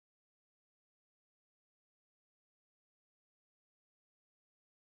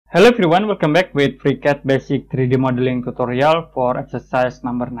Hello everyone, welcome back with FreeCAD basic 3D modeling tutorial for exercise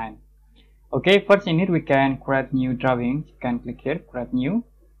number 9. Okay, first in here we can create new drawings. You can click here, create new,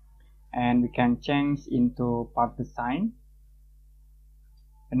 and we can change into part design.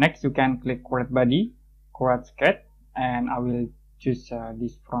 Next you can click create body, create sketch, and I will choose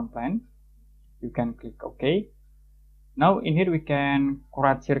this front plane. You can click OK. Now in here we can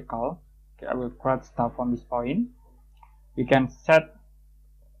create circle. Okay, I will create stuff from this point. We can set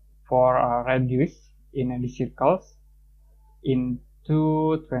for a radius in the circles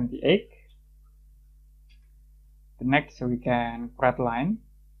into 28. The next we can create line,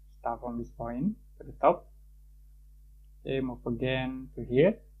 start from this point to the top. Okay, move again to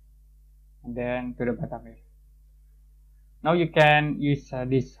here and then to the bottom here. Now you can use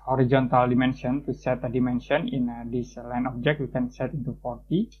this horizontal dimension to set a dimension in this line object. We can set into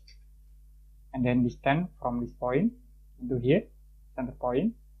 40 and then distance from this point into here, center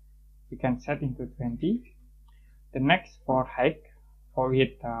point. We can set into 20. The next for height, for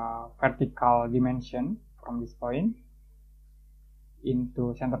it vertical dimension from this point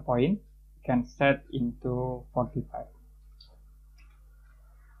into center point, you can set into 45.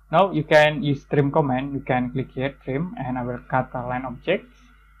 Now you can use trim command. You can click here trim, and I will cut a line objects,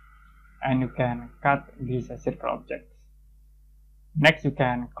 and you can cut these circle objects. Next you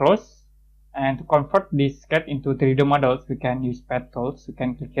can close. And to convert this sketch into 3D models, we can use pad tools. You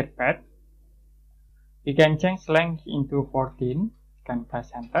can click here pad. You can change length into 14. You can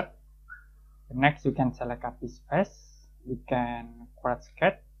press enter. Next, you can select this face. We can create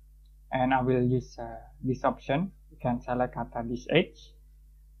sketch, and I will use this option. You can select this edge.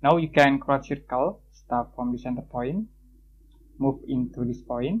 Now you can create circle. Start from the center point, move into this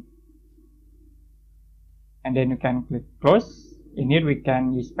point, and then you can click close. In here we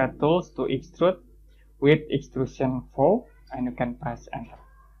can use pad tools to extrude with extrusion 4, and you can press enter.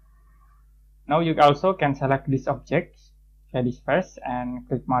 Now you also can select this object, okay, this face, and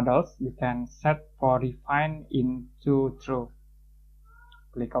click models. You can set for refine into true.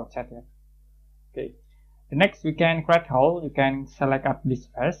 Click outside here. Okay. The next we can create hole. You can select this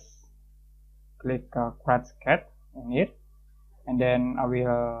face, click create sketch in here, and then I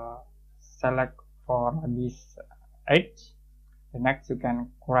will select for this edge. The next you can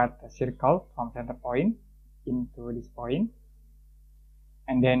create a circle from center point into this point,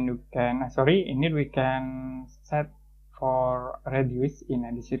 and then you can in here we can set for radius in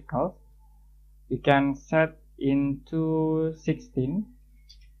the circle. We can set into 16.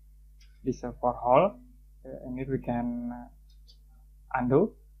 This is for hole. In here we can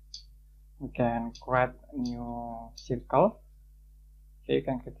undo. We can create a new circle. Okay, you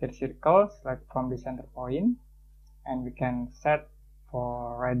can click here circle, select from the center point, and we can set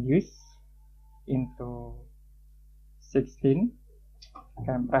for radius into 16. You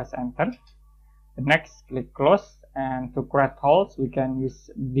can press enter. The next click close, and to create holes we can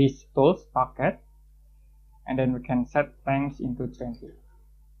use these tools bucket, and then we can set length into 20. You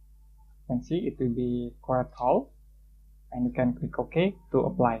can see it will be create hole, and you can click OK to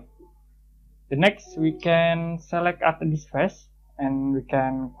apply. The next we can select at this face, and we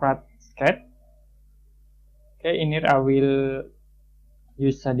can create sketch. Okay, in here I will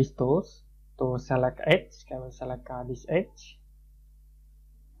use these tools to select edge. Okay, I will select this edge.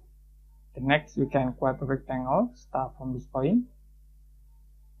 The next we can create a rectangle. Start from this point,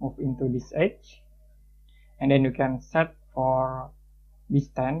 move into this edge, and then you can set for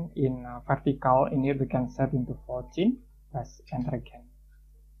distance in vertical. In here we can set into 14. Press enter again.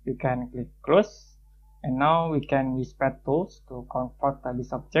 You can click close, and now we can use pad tools to convert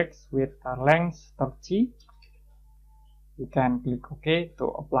these objects with length 30. You can click OK to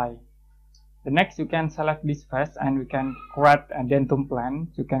apply. The next you can select this face, and we can create a dentum plane.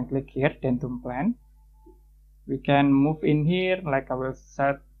 You can click here dentum plane. We can move in here, like I will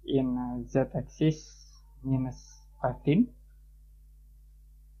set in z-axis -15.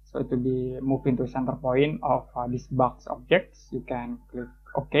 So it will be moved into center point of this box objects. You can click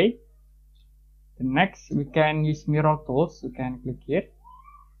OK. The next we can use mirror tools. You can click here,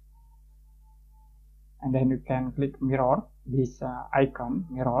 and then you can click mirror, this icon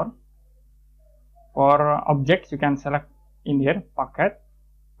mirror. For objects you can select in here bucket,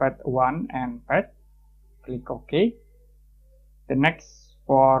 pad 1 and pad. Click OK. The next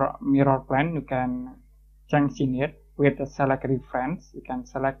for mirror plane you can change in here with the select reference. You can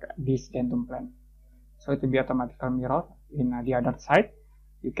select this dentum plane, so it will be automatically mirror in the other side.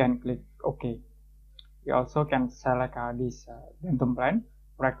 You can click OK. You also can select this dentum plane,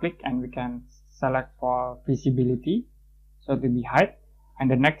 right click, and we can select for visibility, so it will be height. And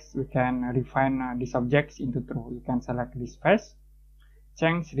the next we can refine these objects into true. You can select this face,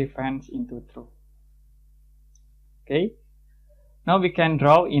 change reference into true. Okay, now we can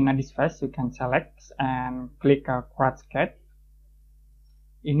draw in this phase. You can select and click FreeCAD.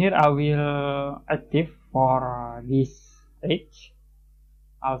 In here I will active for this edge,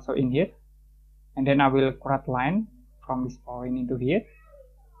 also in here, and then I will create line from this point into here.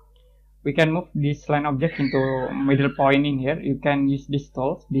 We can move this line object into middle point in here. You can use this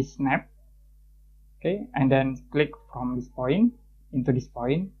tool, this snap. Okay, and then click from this point into this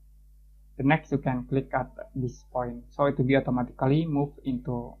point. The next you can click at this point, so it will be automatically move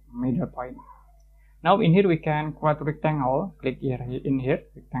into middle point. Now in here we can create rectangle. Click here in here,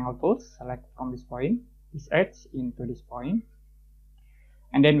 rectangle tools, select from this point, this edge into this point,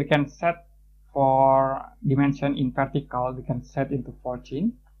 and then we can set for dimension in vertical. We can set into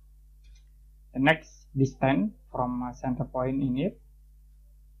 14. The next distance from center point in here,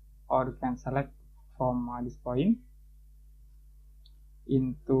 or you can select from this point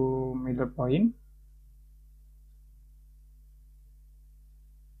into middle point.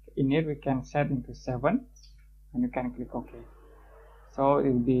 In here we can set into 7, and you can click OK. So it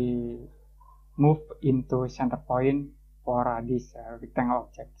will be moved into center point for this rectangle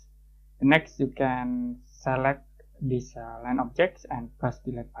object. The next you can select this line objects and press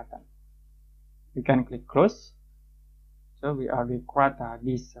delete button. You can click close. So we already create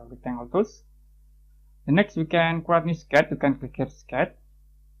these rectangle tools. The next we can create new sketch. You can click here sketch,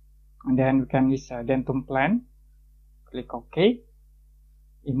 and then we can use dentum plan. Click OK.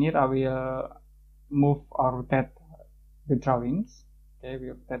 In here I will move or rotate the drawings. Okay, we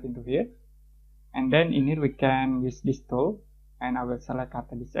rotate into here, and then in here we can use this tool, and I will select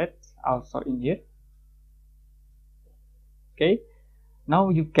after this edge also in here. Okay, now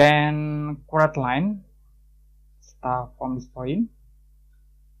you can create line, start from this point,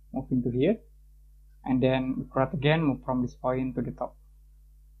 move into here, and then create again, move from this point to the top.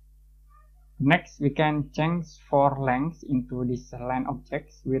 Next we can change for length into this line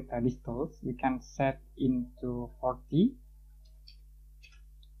objects with these tools. We can set into 40.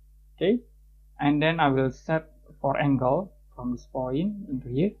 Okay, and then I will set for angle from this point into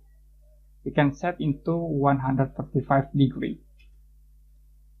here. We can set into 135 degree,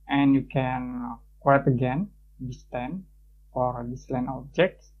 and you can create again distance for this line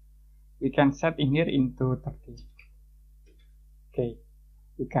objects. We can set in here into 30. Okay,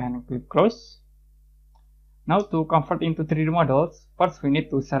 you can click close. Now to convert into 3D models, first we need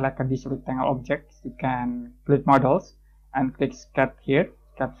to select this rectangle object. You can click models and click sketch here,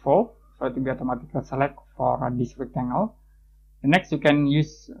 sketch 4, so it will be automatically select for this rectangle. The next you can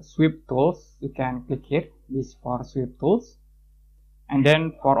use sweep tools. You can click here, this for sweep tools, and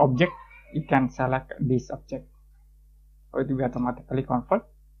then for object you can select this object, so it will be automatically convert.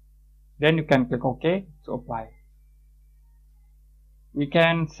 Then you can click OK to apply. We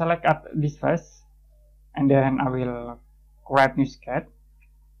can select at this face, and then I will create new sketch.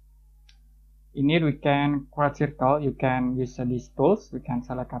 In here we can create circle. You can use these tools. We can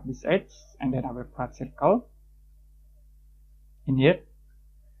select at this edge, and then I will create circle. In here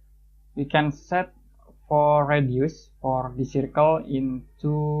we can set for radius for the circle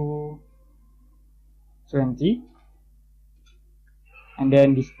into 20, and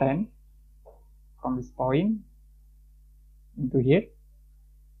then distance from this point into here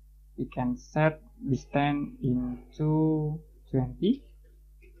we can set distance into 20.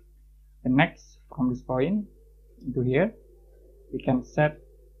 The next from this point into here we can set,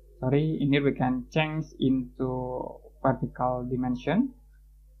 in here we can change into vertical dimension.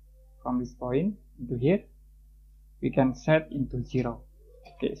 From this point into here we can set into 0.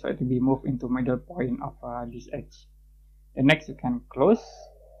 Okay, so it will be moved into middle point of this edge. The next you can close,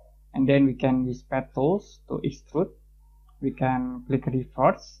 and then we can use pad tools to extrude. We can click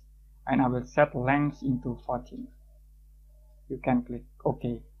reverse, and I will set length into 14. You can click OK.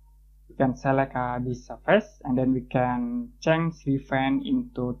 You can select this surface, and then we can change reference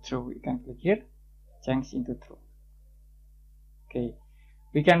into true. You can click here, change into true. Okay,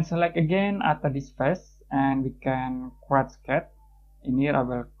 we can select again after this face, and we can create sketch. In here I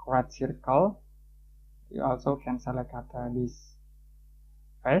will create circle. You also can select after this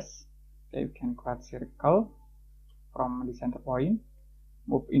face. Okay, you can create circle from the center point,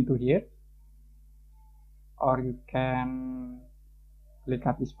 move into here, or you can click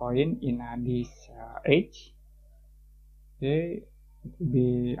at this point in this edge. Okay, it will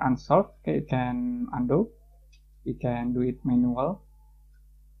be unsolved. Okay, you can undo. You can do it manual.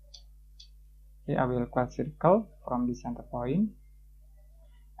 Okay, I will create circle from the center point,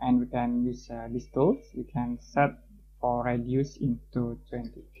 and we can use these tools. We can set for radius into 20.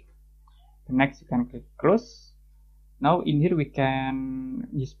 The next you can click close. Now in here we can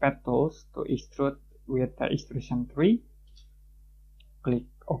use pad tools to extrude with the extrusion 3. Click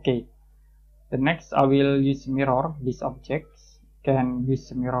OK. The next I will use mirror these objects. Can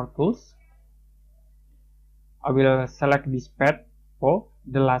use mirror tools. I will select this pad for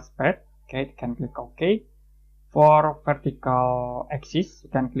the last pad. Okay, you can click OK. For vertical axis, you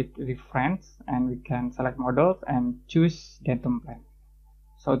can click reference and we can select models and choose datum plane.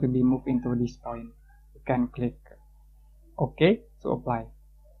 So to be moved into this point, you can click OK to apply.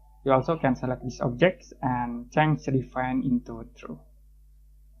 You also can select these objects and change refine into true.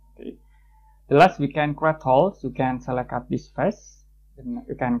 Okay. The last we can create holes. You can select at this face. Then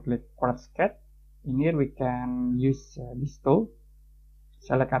you can click create sketch. In here we can use this tool.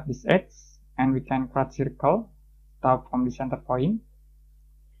 Select at this edge and we can create circle. Start from the center point.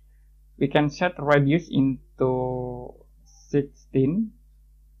 We can set radius into 16.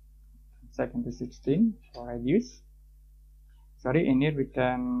 Set into 16 for radius. Sorry, in here we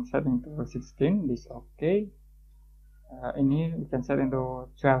can set into 16. This okay. In here we can set into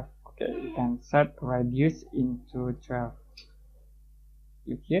 12. Okay, we can set radius into 12.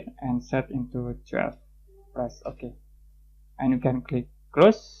 Click here and set into 12. Press OK. And you can click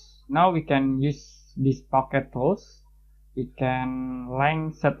close. Now we can use these pocket tools. We can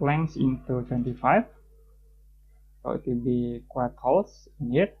set length into 25. So it will be quite holes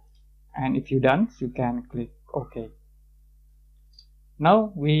in here. And if you're done, you can click OK.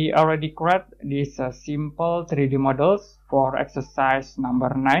 Now we already create these simple 3D models for exercise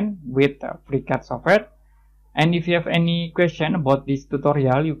number 9 with FreeCAD software. And if you have any question about this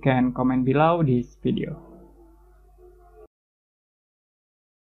tutorial, you can comment below this video.